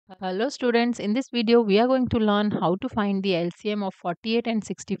Hello students, in this video we are going to learn how to find the LCM of 48 and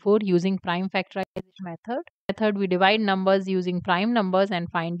 64 using prime factorization method. We divide numbers using prime numbers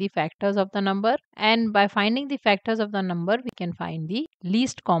and find the factors of the number, and by finding the factors of the number we can find the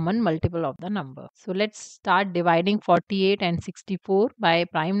least common multiple of the number. So let's start dividing 48 and 64 by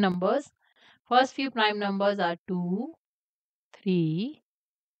prime numbers. First few prime numbers are 2, 3,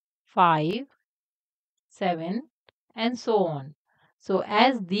 5, 7 and so on. So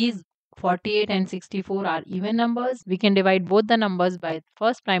as these 48 and 64 are even numbers, we can divide both the numbers by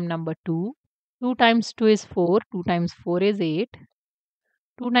first prime number 2. 2 times 2 is 4, 2 times 4 is 8,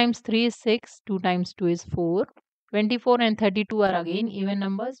 2 times 3 is 6, 2 times 2 is 4. 24 and 32 are again even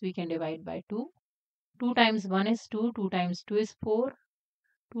numbers, we can divide by 2. 2 times 1 is 2, 2 times 2 is 4,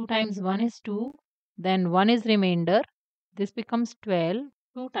 2 times 1 is 2, then 1 is remainder, this becomes 12,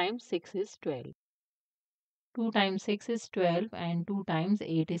 2 times 6 is 12. 2 times 6 is 12 and 2 times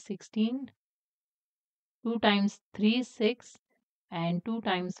 8 is 16. 2 times 3 is 6 and 2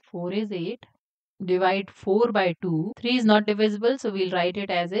 times 4 is 8. Divide 4 by 2. 3 is not divisible, so we'll write it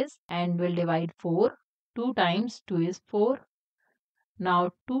as is and we'll divide 4. 2 times 2 is 4.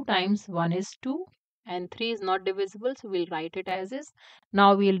 Now 2 times 1 is 2 and 3 is not divisible, so we'll write it as is.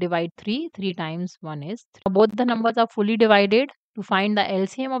 Now we'll divide 3. 3 times 1 is 3. Now both the numbers are fully divided. To find the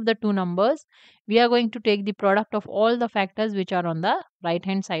LCM of the two numbers, we are going to take the product of all the factors which are on the right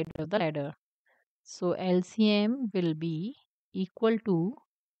hand side of the ladder. So LCM will be equal to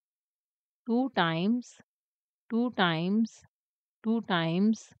 2 times 2 times 2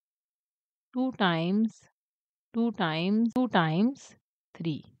 times 2 times 2 times 2 times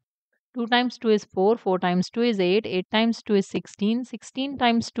 3. 2 times 2 is 4, 4 times 2 is 8, 8 times 2 is 16, 16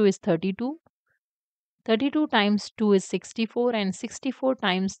 times 2 is 32, 32 times 2 is 64 and 64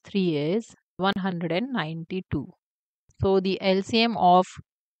 times 3 is 192. So the LCM of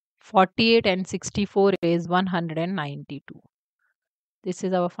 48 and 64 is 192. This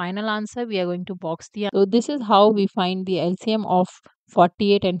is our final answer. We are going to box the answer. So this is how we find the LCM of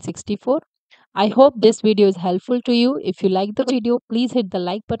 48 and 64. I hope this video is helpful to you. If you like the video, please hit the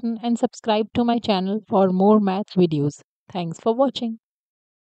like button and subscribe to my channel for more math videos. Thanks for watching.